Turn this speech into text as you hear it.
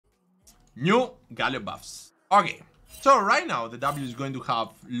New Galio Buffs. Okay, so right now the W is going to have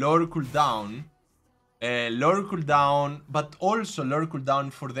lower cooldown, but also lower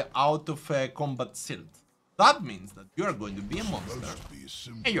cooldown for the out of combat shield. That means that you are going to be a monster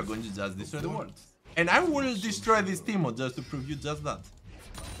and you're going to just destroy the world. And I will destroy this Teemo just to prove you just that.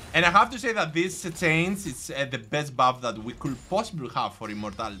 And I have to say that this change is the best buff that we could possibly have for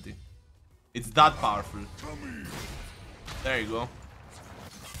immortality. It's that powerful. There you go.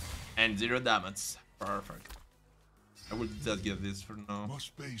 And 0 damage. Perfect. I will just get this for now.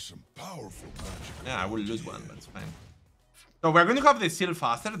 Must be some powerful magic. Yeah, I will lose one, but it's fine. So we're going to have the shield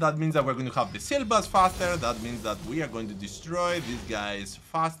faster. That means that we're going to have the shield buzz faster. That means that we are going to destroy these guys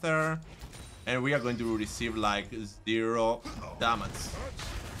faster. And we are going to receive like 0 damage.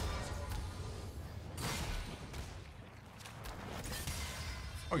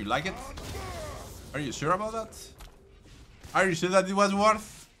 Oh, you like it? Are you sure about that? Are you sure that it was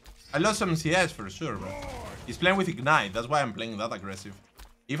worth? I lost some CS for sure, but he's playing with Ignite. That's why I'm playing that aggressive.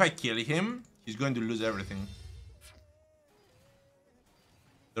 If I kill him, he's going to lose everything.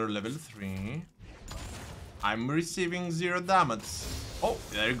 They're level 3. I'm receiving 0 damage. Oh,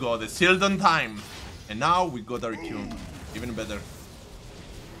 there you go. The shield on time. And now we got our Q. Even better.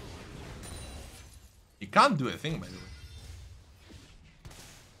 He can't do a thing, by the way.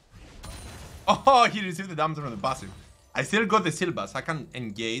 Oh, he received the damage from the passive. I still got the shield bus. I can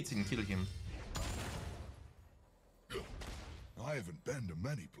engage and kill him. I haven't been to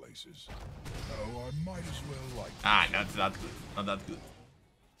many places. So I might as well like. Ah, not that good. Not that good.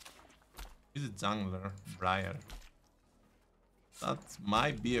 He's a jungler, Briar. That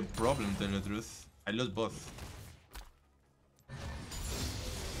might be a problem, to tell you the truth. I lost both.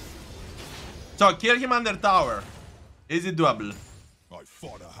 So, kill him under tower. Is it doable? I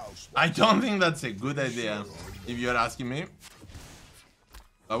fought a house. I don't think that's a good idea, if you're asking me.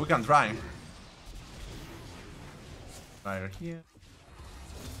 But we can try. Briar here.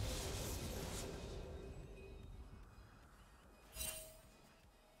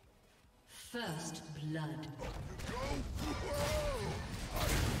 First blood.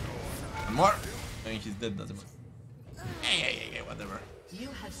 One more. I think he's dead, doesn't matter. Hey, whatever. You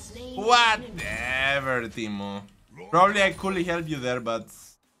have slain Whatever, Teemo. Probably I could help you there, but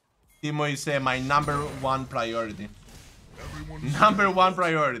Teemo is my #1 priority. #1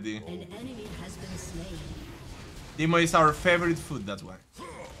 priority. An enemy has been slain. Teemo is our favorite food, that's why.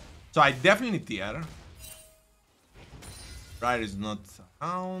 So I definitely tier. Briar is not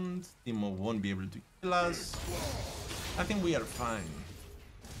around. Teemo won't be able to kill us. I think we are fine.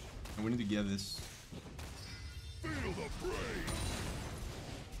 And we need to get this.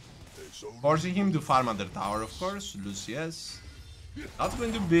 Forcing him to farm under tower, of course. Lucius. That's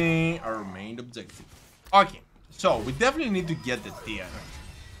going to be our main objective. Okay, so we definitely need to get the tier.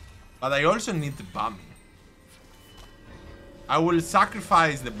 But I also need the Bummy. I will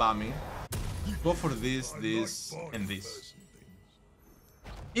sacrifice the Bummy. Go for this, this, and this.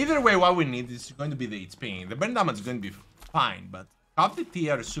 Either way, what we need is going to be the HP. The burn damage is going to be fine, but have the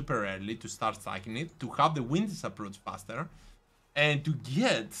tier super early to start stacking it, to have the Wind's approach faster, and to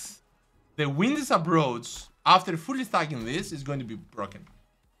get the Wind's approach after fully stacking this is going to be broken.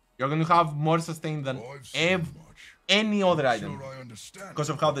 You're going to have more sustain than any other item because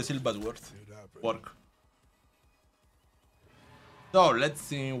of how the shield buzz work. So let's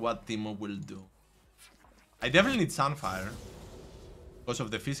see what Teemo will do. I definitely need Sunfire because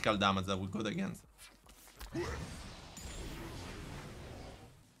of the physical damage that we got against.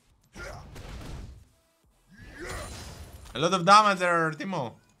 A lot of damage there,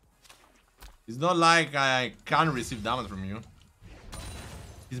 Teemo. It's not like I can't receive damage from you.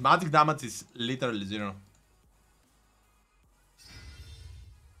 His magic damage is literally 0.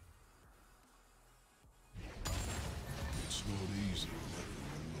 It's not easy when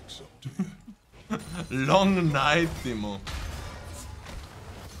everyone looks up to you. Long night, Teemo.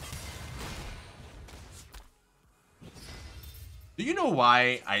 Do you know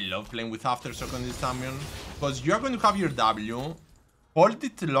why I love playing with Aftershock on this champion? Because you're going to have your W, hold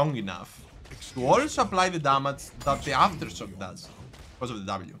it long enough to also apply the damage that the Aftershock does because of the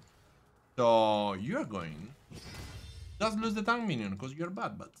W. So you're going just lose the tank minion because you're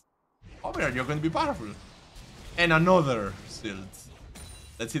bad, but over here you're going to be powerful. And another shield.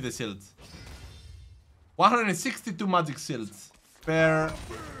 Let's see the shield. 162 magic shields per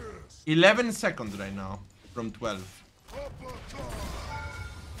 11 seconds right now from 12.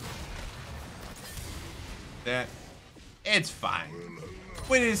 Yeah, it's fine.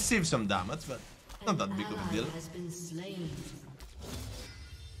 We receive some damage, but not that big of a deal.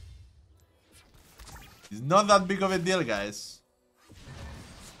 It's not that big of a deal, guys.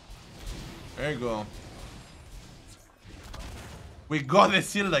 There you go. We got the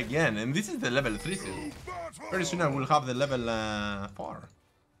shield again, and this is the level 3 shield. Very soon I will have the level 4.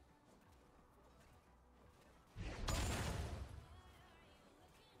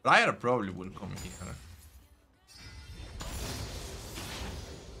 Ryan probably will come here.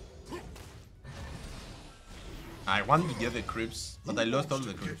 I wanted to get the creeps, but I lost all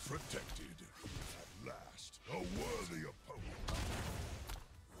the creeps.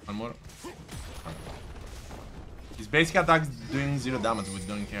 One more. His basic attack is doing 0 damage, we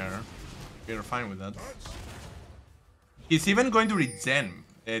don't care. We're fine with that. He's even going to regen,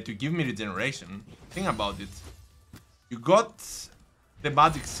 to give me regeneration. Think about it. You got the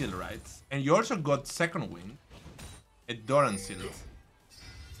magic seal, right? And you also got second wind, a Doran shield.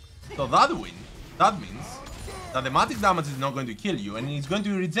 So that means that the magic damage is not going to kill you and it's going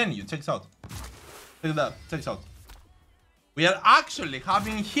to regen you. Check this out. Check that. Check this out. We are actually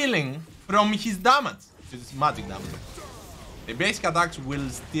having healing from his damage. His magic damage. The basic attacks will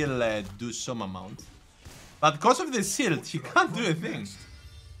still do some amount. But because of the shield, he can't do a thing.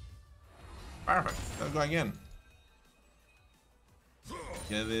 Perfect. Let's go again.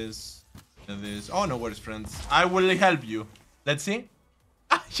 Get this. Get this. Oh, no worries, friends. I will help you. Let's see.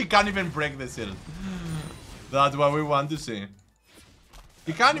 She can't even break the shield. That's what we want to see.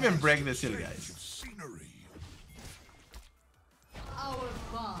 You can't even break the shield, guys.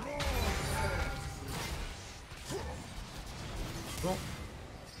 Well,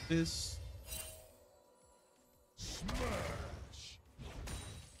 this. Smash.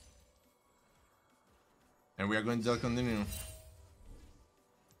 And we are going to just continue.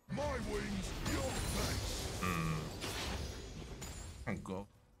 My wings, your face. Can't go.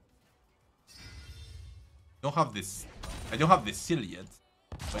 Don't have this. I don't have the seal yet.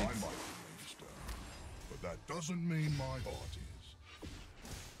 Wait. I might be aged up, but that doesn't mean my heart is.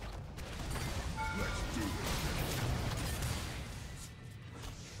 Let's do it.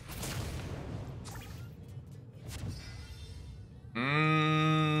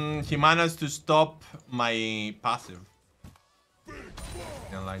 He managed to stop my passive.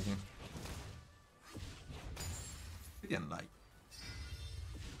 Didn't like him. Didn't like.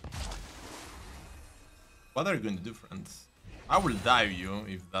 What are you going to do, friends? I will dive you,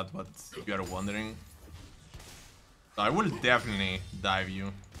 if that's what you are wondering. I will definitely dive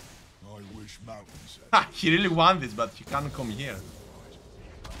you. I wish mountains had. Ha! He really wants this, but he can't come here.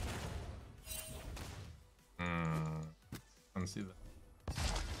 Can't see that.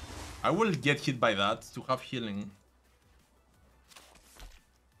 I will get hit by that to have healing.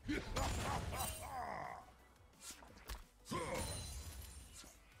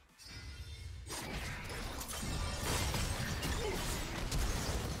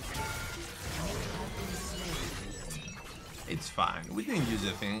 It's fine. We didn't use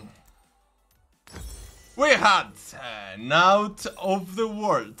a thing. We had an out of the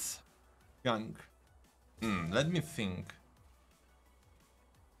world gang. Let me think.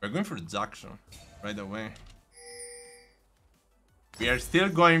 We're going for Jackson right away. We are still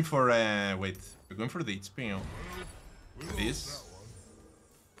going for wait. We're going for the HP. This,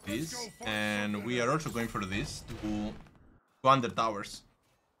 and we are also going for this to under towers.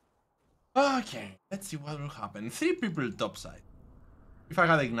 Okay, let's see what will happen. 3 people topside. If I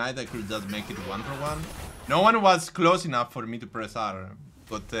had Ignite, I could just make it 1-for-1. No one was close enough for me to press R.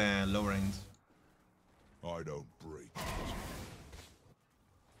 Got low range. I don't break.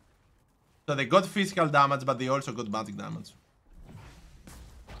 So they got physical damage, but they also got magic damage.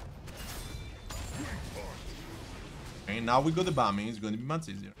 Okay, now we got the bombing. It's going to be much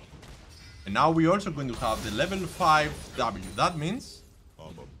easier. And now we're also going to have the level 5 W. That means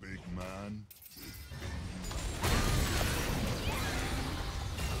I'm a big man.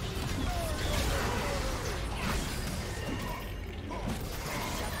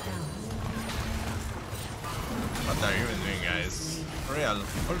 What are you even doing, guys? For real.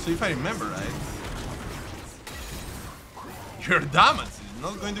 Also, if I remember right, your damage is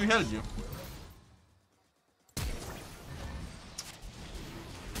not going to help you.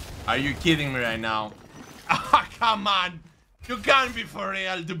 Are you kidding me right now? Ah, come on! You can't be for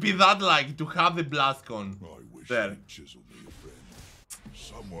real to be that like to have the blast cone. I wish there. Chisel me a friend.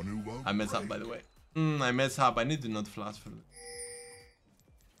 Someone who won't I messed up, by the way. I messed up. I need to not flash for it.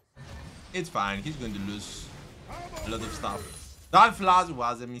 It's fine. He's going to lose a lot of stuff. That flash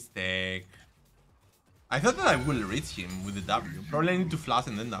was a mistake. I thought that I will reach him with the W. Probably I need to flash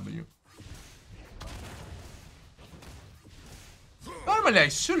and then W. Normally I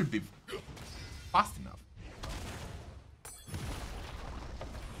should be fast enough.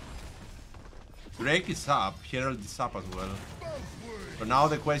 Drake is up, Herald is up as well. So now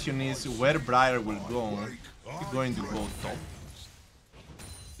the question is where Briar will go. He's going to go top.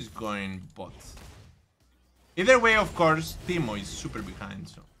 He's going bot. Either way, of course, Teemo is super behind,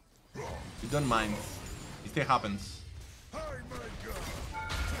 so we don't mind. It still happens.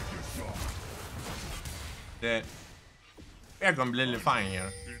 We are completely fine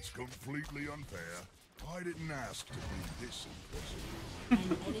here. It's completely unfair. I didn't ask to be this impressive. An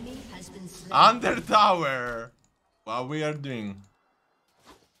enemy has been slain. Under tower. What we are doing?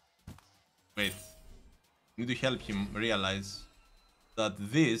 Wait. Need to help him realize that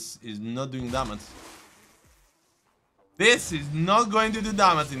this is not doing damage. This is not going to do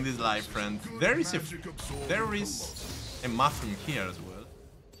damage in this life, friend. There is a mushroom here as well.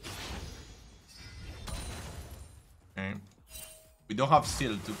 Okay. We don't have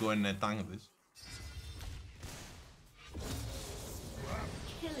shield to go and tank this.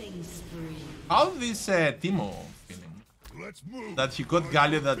 Killing spree. How's this Teemo feeling? That he got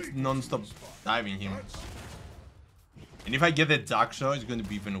Galio that non-stop diving him. And if I get the Jaxo, it's going to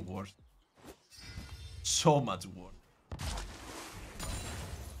be even worse. So much worse.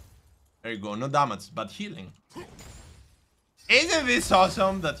 There you go, no damage, but healing. Isn't this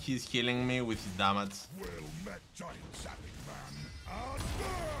awesome that he's healing me with his damage? Well met, giant sapping man.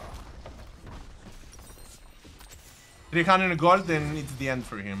 300 gold and it's the end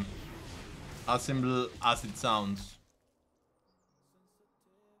for him. As simple as it sounds.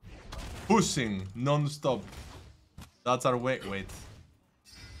 Pushing non-stop. That's our way. Wait.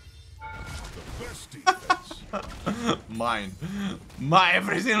 The best defense. Mine.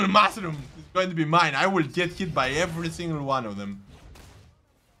 Every single mushroom is going to be mine. I will get hit by every single one of them.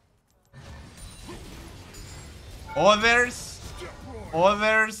 Others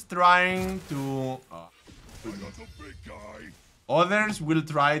trying to... Others will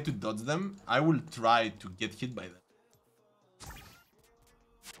try to dodge them. I will try to get hit by them.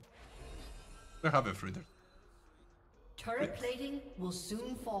 We have a fruiter. Turret plating will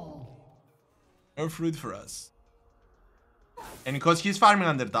soon fall. No fruit for us. And because he's farming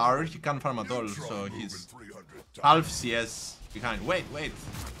under tower, he can't farm at all. So he's half CS behind. Wait.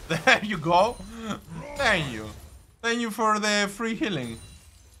 There you go. Thank you. Thank you for the free healing.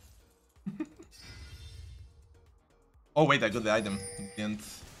 Oh wait, I got the item. Didn't.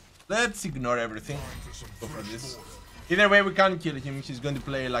 Let's ignore everything. Go for this. Either way, we can't kill him. He's going to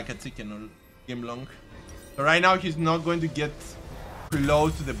play like a chicken all game long. So right now, he's not going to get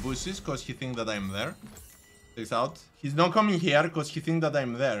close to the bushes because he thinks that I'm there. Check this out. He's not coming here because he thinks that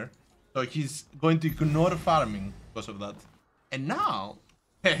I'm there. So he's going to ignore farming because of that. And now,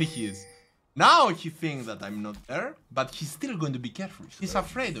 there he is. Now he thinks that I'm not there, but he's still going to be careful. He's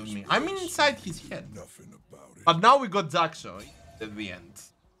afraid of me. I'm inside his head. But now we got Jaxo at the end.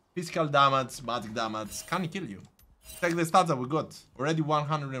 Physical damage, magic damage, can kill you. Check the stats that we got. Already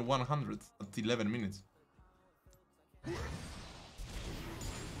 100 and 100 at 11 minutes.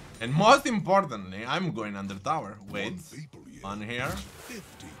 And most importantly, I'm going under tower. Wait, one here.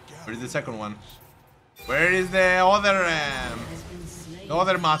 Where is the second one? Where is the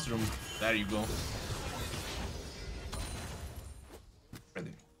other mushroom? There you go.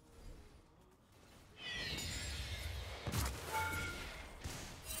 Ready.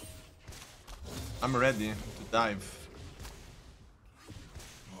 I'm ready to dive.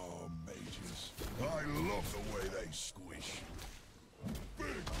 Oh, mages. I love the way they squish.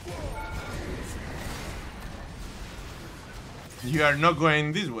 You are not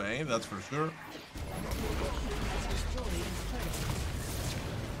going this way, that's for sure.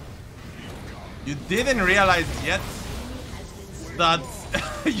 You didn't realize yet that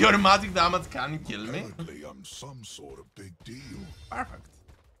your magic damage can kill me. I'm some sort of big deal. Perfect.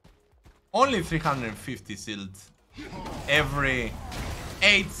 Only 350 shield every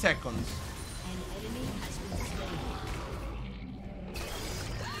 8 seconds.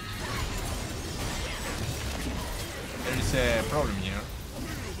 There is a problem here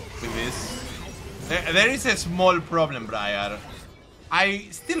with this. There is a small problem, Briar. I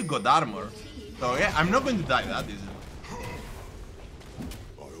still got armor. So yeah, I'm not going to die that easily.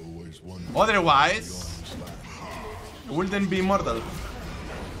 Otherwise, I wouldn't be immortal.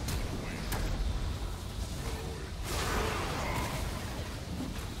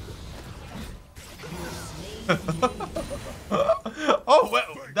 Oh,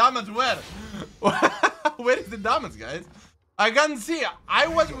 well, damage where? Where is the damage, guys? I can't see. I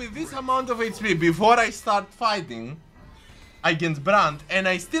was with this amount of HP before I start fighting against Brand, and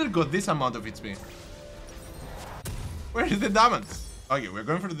I still got this amount of HP. Where is the damage? Okay, we're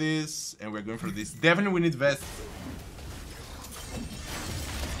going for this, and we're going for this. Definitely we need vest.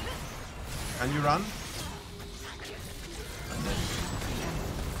 Can you run?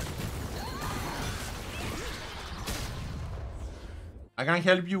 I can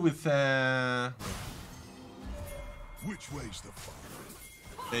help you with Which way's the fire?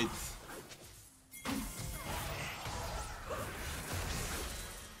 wait.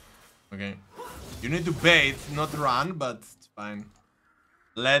 Okay. You need to bait, not run, but it's fine.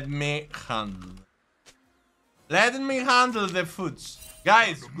 Let me handle. Let me handle the foods.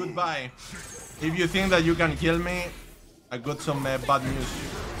 Guys, goodbye. If you think that you can kill me, I got some bad news.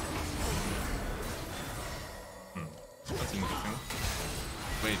 That's interesting.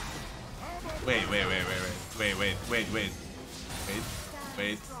 Wait.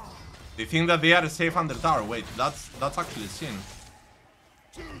 Wait. They think that they are safe under tower. Wait, that's actually a sin.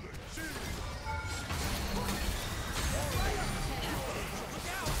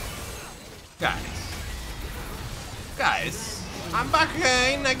 Guys, I'm back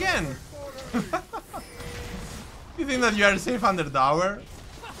in again. You think that you are safe under tower?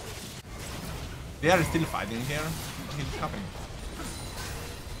 They are still fighting here. What is happening?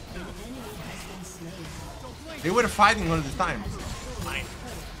 They were fighting all the time. Fine.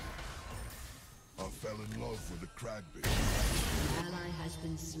 I fell in love with the crag bit. Ally has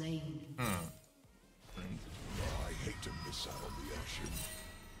been slain. I hate to miss out on the action.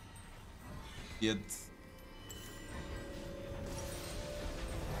 Yet.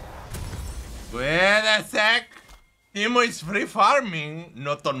 Wait a sec. Teemo is free farming,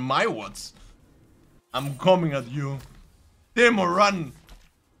 not on my watch. I'm coming at you. Teemo, run.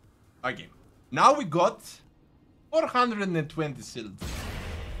 Okay. Now we got 420 shields.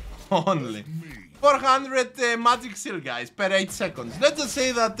 Only. 400 magic shield, guys, per 8 seconds. Let's just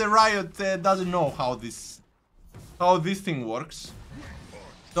say that the Riot doesn't know how this thing works.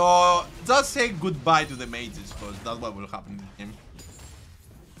 So just say goodbye to the mages, because that's what will happen in the game.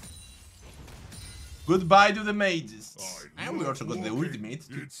 Goodbye to the mages. And we also got the ultimate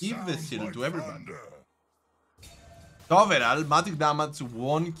to give the shield to everybody. So overall, magic damage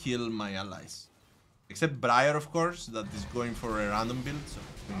won't kill my allies. Except Briar, of course, that is going for a random build, so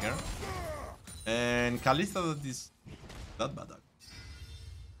here. And Kalista, that is that bad.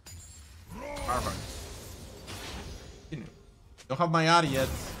 Perfect. Don't have my R yet.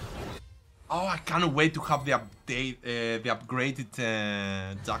 Oh, I can't wait to have the update, the upgraded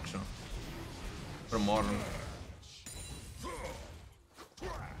Jackson from Morton.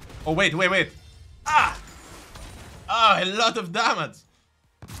 Oh wait. Ah! Oh, a lot of damage.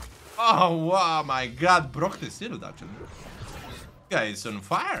 Oh wow, my God, broke the shield actually. This guy is on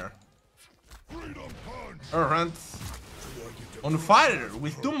fire. Alright. On fire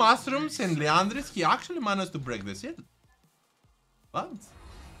with 2 mushrooms and Leandris, he actually managed to break the shield. But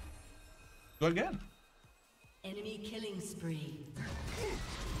go again. Enemy killing spree.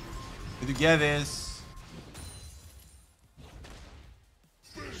 Did you get this?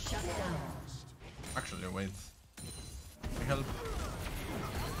 Shut down. Actually, wait. Can I help?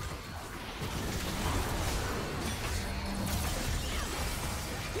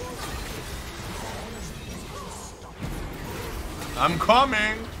 I'm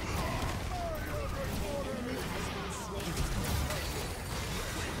coming.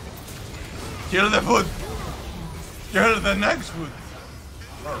 Kill the foot. Kill the next foot.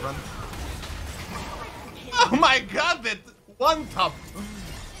 Oh, run. Oh my God, that one tap.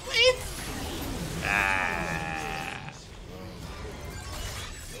 Wait. Ah.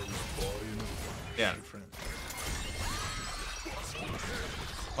 Yeah, friend.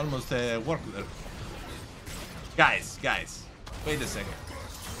 Almost worked there. Guys, wait a second.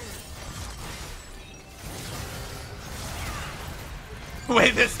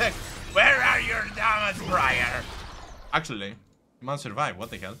 Wait a sec. Where are your damage, Briar? Actually, you must survive. What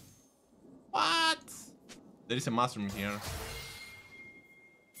the hell? What? There is a mushroom here.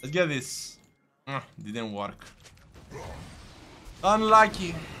 Let's get this. Didn't work.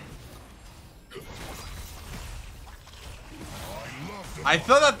 Unlucky. I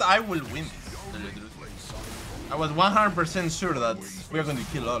thought that I will win this. I was 100% sure that we are going to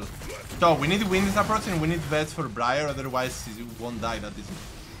kill all. So we need to win this approach and we need bets for Briar, otherwise he won't die. That is it.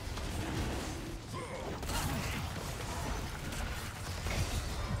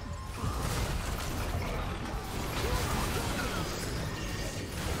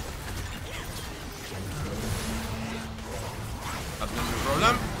 That's not the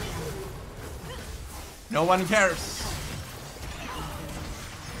problem. No one cares.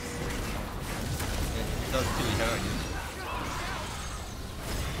 Does kill her again.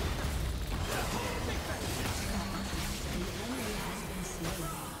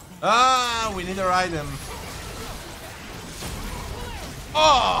 Ah, we need our item.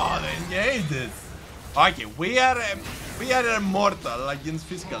 Oh, they engaged it. Okay, we are immortal against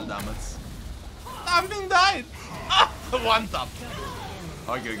physical damage. Something died. Ah, one tap.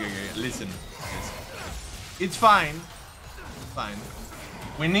 Okay. Listen. It's fine. It's fine.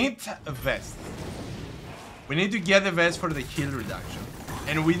 We need a vest. We need to get a vest for the heal reduction.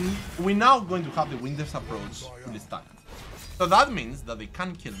 And we now going to have the Winter's approach in this time. So that means that they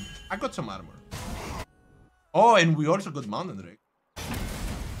can't kill me. I got some armor. Oh, and we also got Mountain Drake.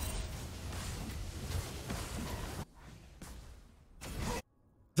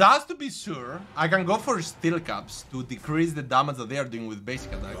 Just to be sure, I can go for steel caps to decrease the damage that they are doing with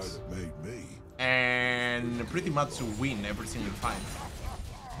basic attacks. And pretty much win every single fight.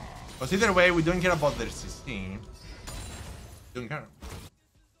 Because either way, we don't care about their CC. Don't care.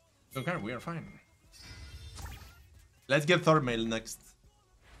 Don't care, we are fine. Let's get Thormail next.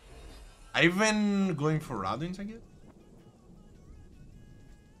 I even going for Radwins, I guess?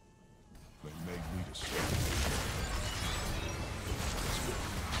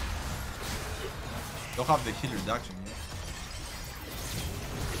 Don't have the heal reduction yet.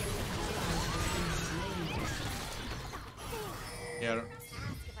 Here.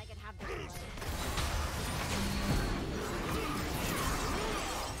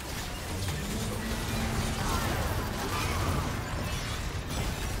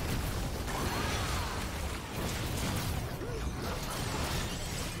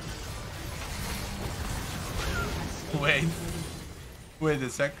 Wait a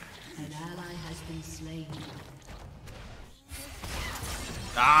sec. An ally has been slain.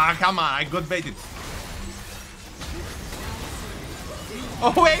 Ah, come on, I got baited.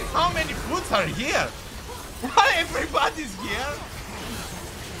 Oh wait, how many foods are here? Why everybody's here?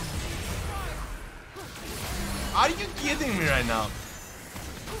 Are you kidding me right now?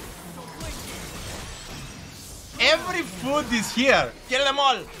 Every food is here. Kill them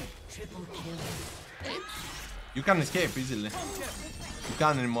all. Triple kill. You can escape easily. You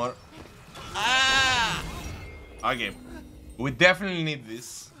can't anymore. Ah! Okay. We definitely need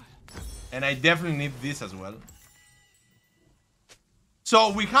this. And I definitely need this as well.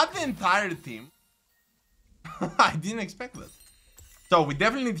 So we had the entire team. I didn't expect that. So we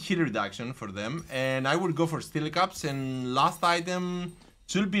definitely need heal reduction for them. And I will go for steel caps. And last item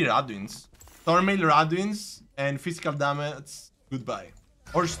should be Radwins. Thormail Radwins and physical damage. Goodbye.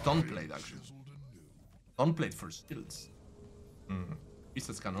 Or stone plate actually. Stone plate for steals.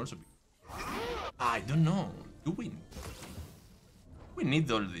 Pistols can also be. I don't know. Do we? We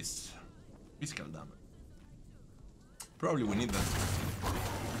need all this physical damage. Probably we need that.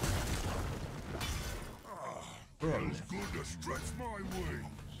 Probably. Good to stretch my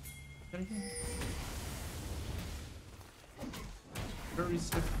wings. There is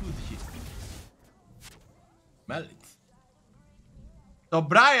a food here. Smell it. So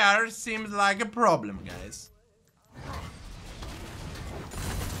Briar seems like a problem, guys.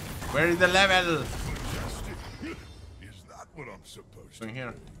 Where is the level? Is that what I'm supposed to Going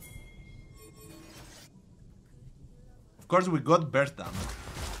here. Of course, we got burst damage.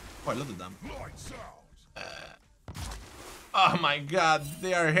 Oh, I love the damage. Lights out. Oh my god,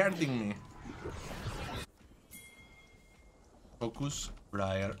 they are hurting me. Focus,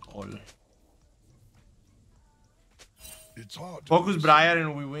 Briar, all. It's hard to Focus, Briar,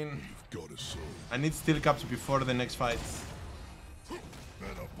 and we win. You've got a soul. I need steel caps before the next fight.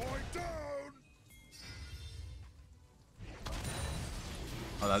 Better bite down.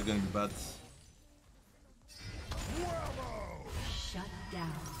 Oh, that's gonna be bad. Shut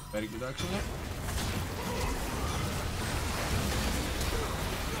down. Very good, actually.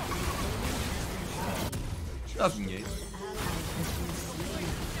 Just engage.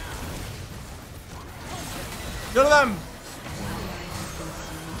 Kill them!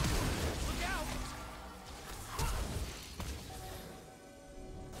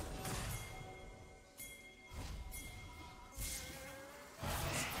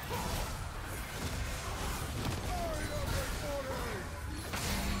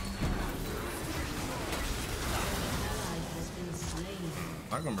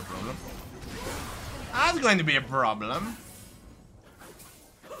 That's gonna be a problem. That's going to be a problem.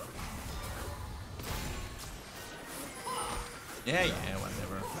 Yeah,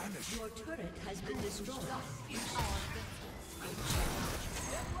 whatever. Your turret has been destroyed.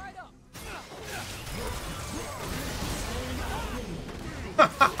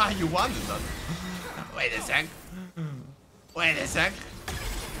 You wanted that. Wait a sec. Wait a sec.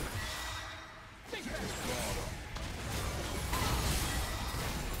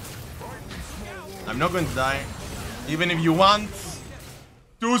 I'm not going to die. Even if you want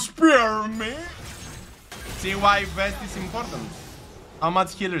to spare me. See why vest is important. How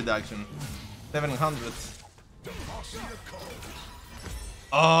much heal reduction? 700.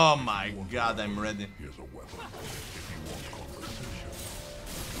 Oh my god, I'm ready.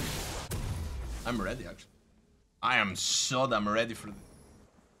 I'm ready, actually. I am so damn ready for this.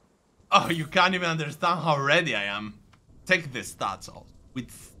 Oh, you can't even understand how ready I am. Take the stats out. With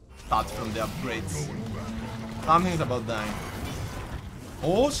stats from the upgrades. Something's about dying.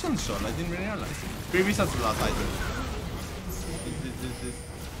 Awesome soul, I didn't realize. Spirit Visa's the last item.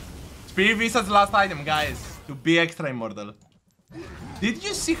 Spirit Visa's last item, guys. To be extra immortal. Did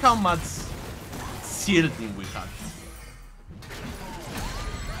you see how much shielding we had?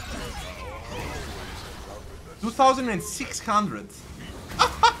 2,600.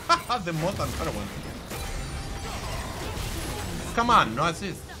 The most unfair one. Come on, no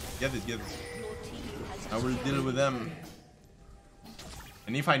assist. Get this, get this. I will deal with them.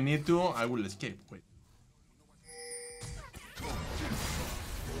 And if I need to, I will escape. Wait.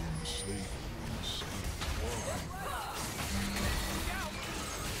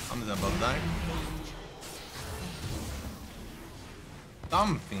 Something's about dying.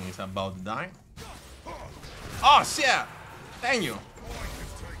 Something is about to die. Oh shit! Thank you.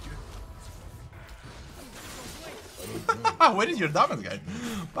 Where is your damage, guy?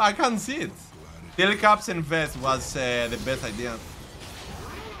 I can't see it. Tail caps and vest was the best idea.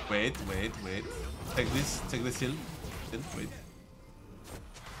 Wait. Take this shield. Wait.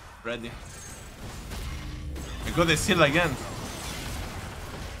 Ready. I got the shield again.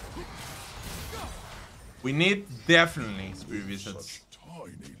 We need definitely Spirit Visits.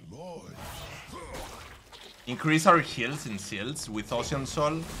 Increase our heals and shields with Ocean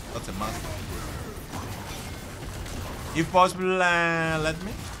Soul. That's a must. If possible, let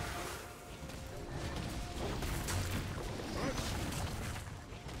me.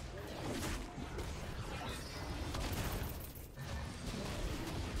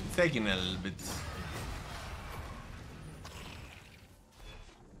 Taking a little bit.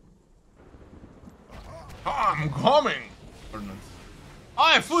 Oh, I'm coming! Or not.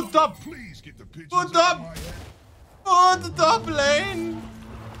 Oh, foot top! Foot top! Foot top lane!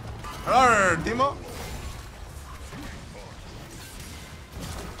 Hello, Teemo!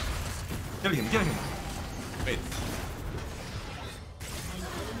 Kill him! Wait.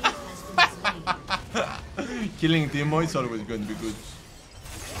 Killing Teemo is always going to be good.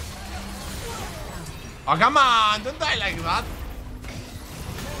 Oh, come on! Don't die like that!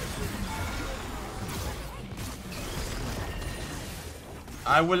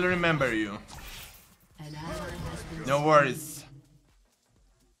 I will remember you. No worries.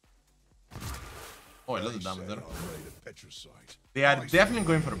 Oh, a lot of damage there. They are definitely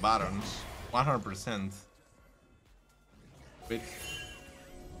going for Baron. 100%. Wait.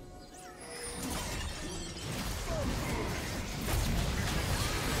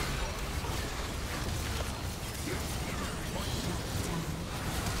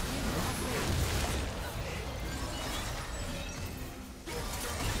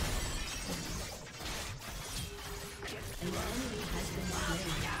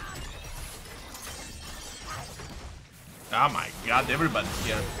 Oh my god, everybody's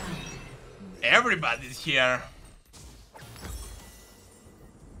here. Everybody's here.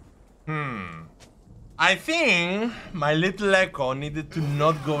 I think my little echo needed to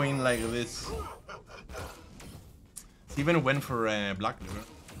not go in like this. He even went for Black Liver.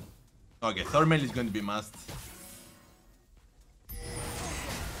 Okay, Thormail is going to be must.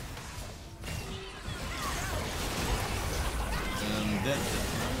 And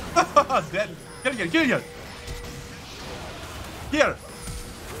dead. Dead. Kill here. Here!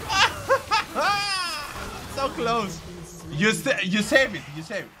 So close! You save it, you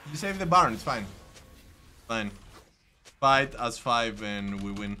save the Baron, it's fine. Fine. Fight as 5 and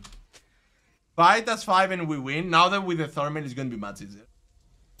we win. Fight as 5 and we win. Now that with the Thormail it's gonna be much easier.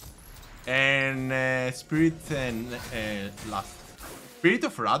 And Spirit and last. Spirit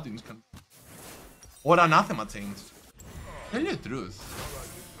of Radins can. Or Anathema change. Tell you the truth.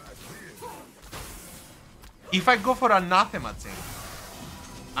 If I go for Anathema chain,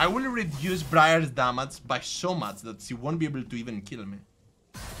 I will reduce Briar's damage by so much that she won't be able to even kill me.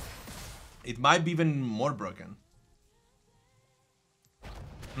 It might be even more broken.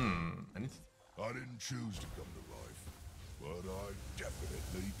 I didn't choose to come to life, but I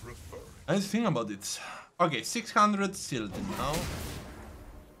definitely prefer it. I need to think about it. Okay, 600 shield now.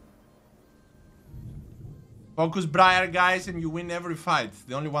 Focus Briar, guys, and you win every fight.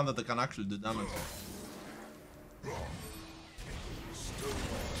 The only one that can actually do damage.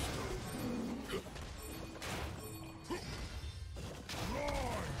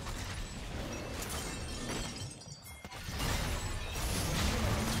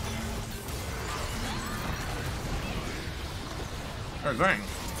 We're going.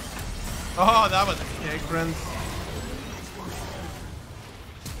 Oh, that was a kick, friends.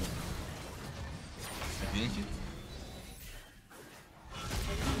 I didn't hit.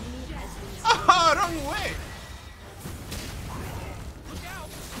 Oh, wrong way.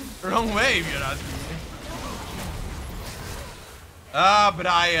 Wrong way, if you're asking me. Ah,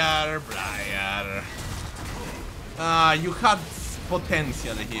 Briar. You had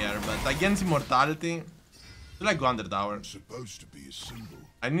potential here, but against Immortality, you like go under tower. It's supposed to be a symbol.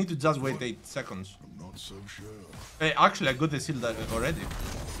 I need to just wait 8 seconds. I'm not so sure. Hey, actually, I got the shield already.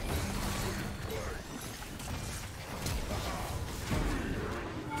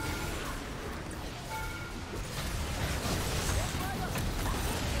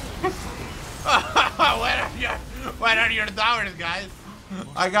 Where are your towers, guys?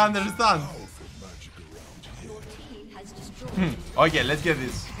 I can't understand. Powerful magic around here. Your team has destroyed. Okay, let's get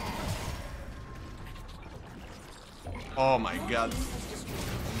this. Oh my god.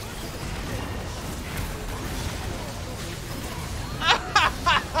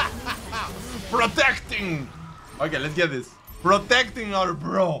 Protecting! Okay, let's get this. Protecting our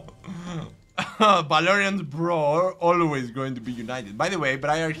bro. Valorian's bro are always going to be united. By the way,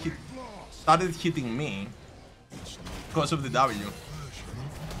 Briar started hitting me because of the W.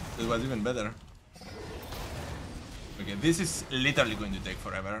 It was even better. Okay, this is literally going to take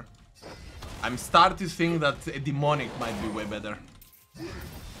forever. I'm starting to think that a demonic might be way better.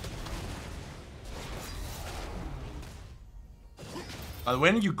 But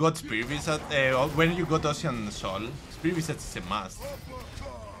when you got Spear Reset, when you got Ocean Soul, Spear Reset is a must.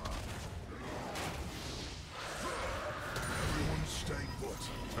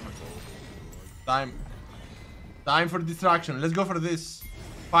 Time for distraction. Let's go for this.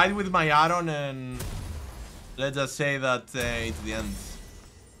 Fight with my Aaron and let's just say that it's the end.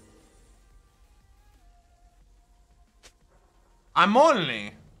 I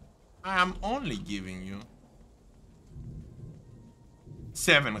am only giving you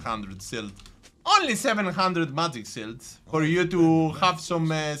 700 shield. Only 700 magic shields for you to have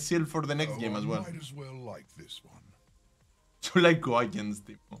some shield for the next game as well. Might as well like this one. To like go against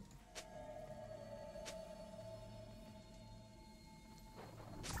Teemo.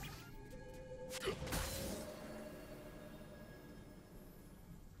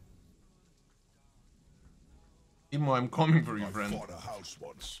 Teemo, I'm coming for you, friend. I fought a house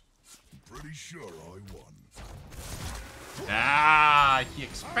once. I'm pretty sure I won. Ah, he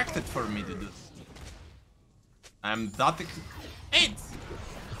expected for me to do this. I'm that Wait!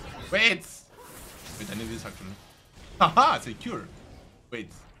 Wait, I need this actually. Haha, secure.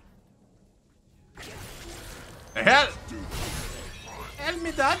 Wait. The hell? Help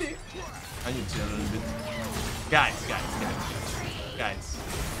me, daddy. I need to chill a little bit. Guys.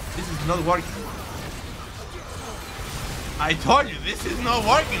 This is not working. I told you, this is not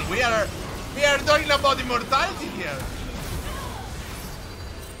working. We are talking about immortality here.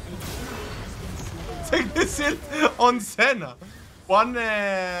 Take the shield on Senna.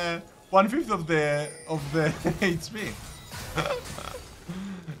 1/5 of the HP.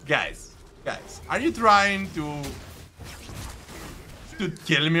 guys, are you trying to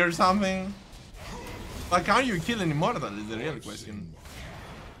kill me or something? Like, how you kill an immortal is the real question.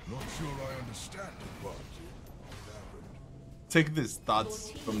 Not sure I understand it, but it happened. Take the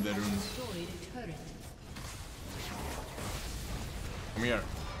stats from the runes. Destroyed a turret. Come here.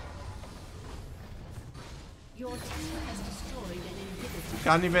 Your team has destroyed an inhibitor. You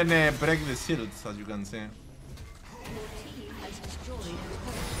can't even break the shields, as you can see. Your team has destroyed a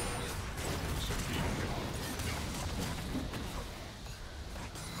turret.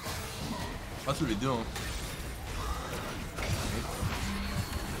 What should we do?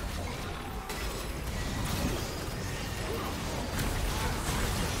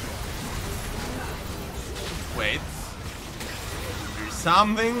 Wait. There's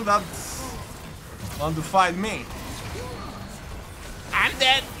something that's want to fight me. I'm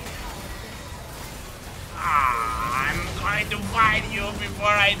dead. I'm going to fight you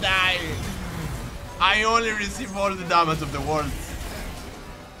before I die. I only receive all the damage of the world.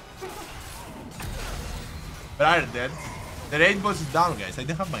 But I'm dead. The raid boss is down, guys. I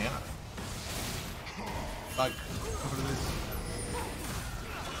didn't have my arm. Fuck. Over this.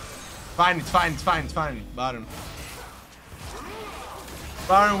 It's fine.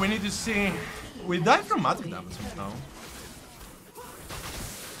 Baron, we need to see. We died from magic damage somehow.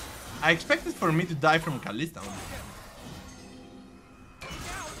 I expected for me to die from Kalista.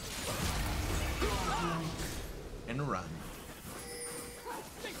 And run.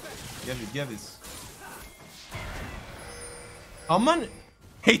 Get this. How many?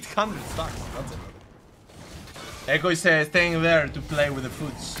 800 stacks. That's a lot. Echo is staying there to play with the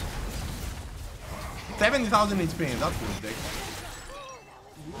foods. 70,000 HP, that's good, Dick.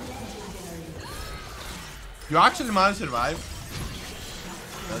 You actually might survive.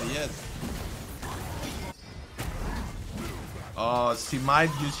 Not yet. Oh, she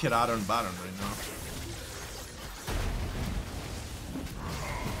might use her Iron Baron right now.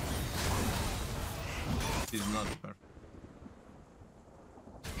 She's not perfect.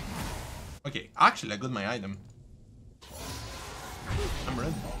 Okay, actually I got my item. I'm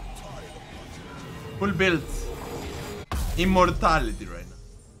ready. Full build. Immortality right now.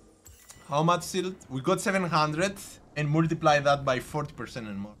 How much shield? We got 700 and multiply that by 40%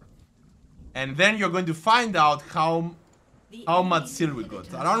 and more. And then you're going to find out how much shield we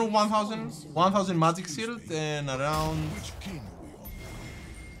got. Around 1000 magic shield and around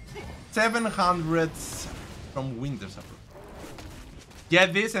 700 from winter support.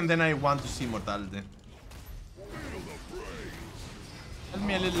 Get this and then I want to see mortality. Help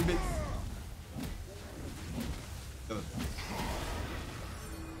me a little bit.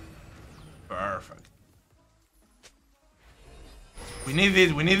 Perfect. We need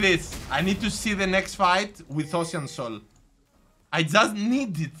this, we need this. I need to see the next fight with Ocean Soul. I just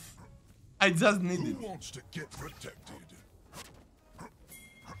need it. I just need it. Who wants to get protected?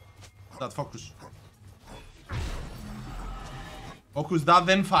 That focus. Focus that,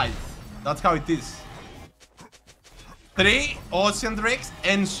 then fight. That's how it is. 3 Ocean Drakes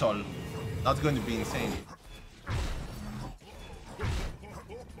and Soul. That's going to be insane.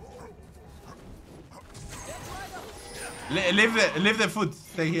 Leave the foot.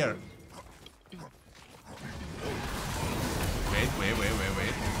 Stay here.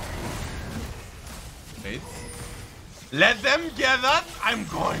 Wait. Let them get that. I'm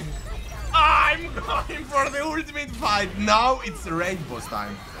going for the ultimate fight. Now it's Rainbow's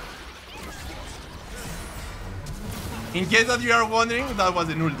time. In case that you are wondering, that was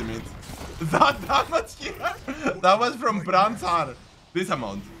an ultimate. That much here. That was from Branchar. This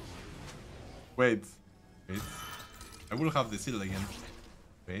amount. Wait. I will have the shield again.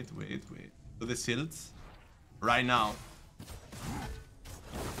 Wait. So the shields. Right now.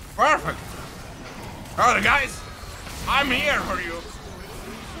 Perfect. Alright guys. I'm here for you.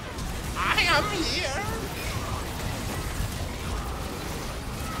 I am here.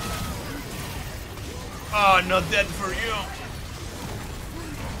 Oh, not dead for you.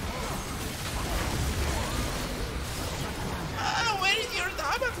 Where is your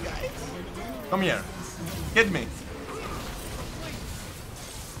damage, guys? Come here. Hit me.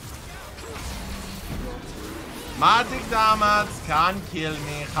 Magic damage can kill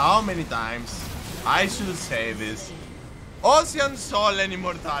me. How many times? I should say this. Ocean Soul and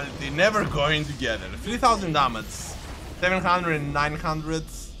Immortality never going together. 3000 damage. 700, 900,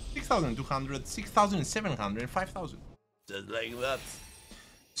 6200, 6700, 5000. Just like that.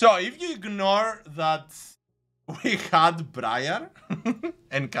 So if you ignore that we had Briar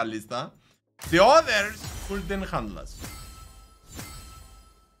and Kalista, the others couldn't handle us.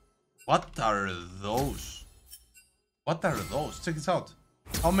 What are those? What are those? Check this out.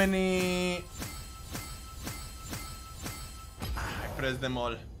 How many? I pressed them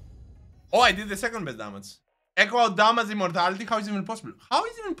all. Oh, I did the second best damage. Echo out damage Immortality. How is it even possible? How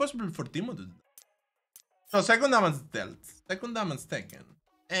is it even possible for Teemo to do that? So second damage dealt. Second damage taken.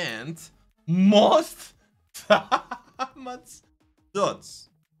 And most damage dots.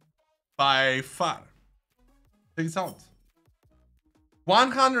 By far. Check this out.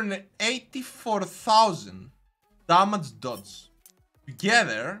 184,000 damage dots.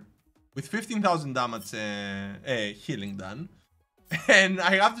 Together with 15,000 damage healing done. And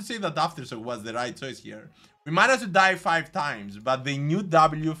I have to say that Aftershock was the right choice here. We managed to die 5 times, but the new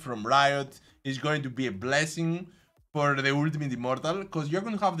W from Riot is going to be a blessing for the Ultimate Immortal, because you're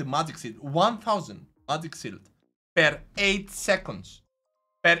going to have the magic shield. 1000 magic shield per 8 seconds.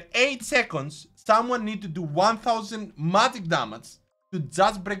 Per 8 seconds, someone needs to do 1000 magic damage to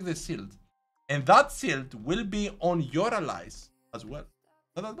just break the shield. And that shield will be on your allies as well.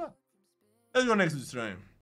 Not that bad. Let's go next to stream.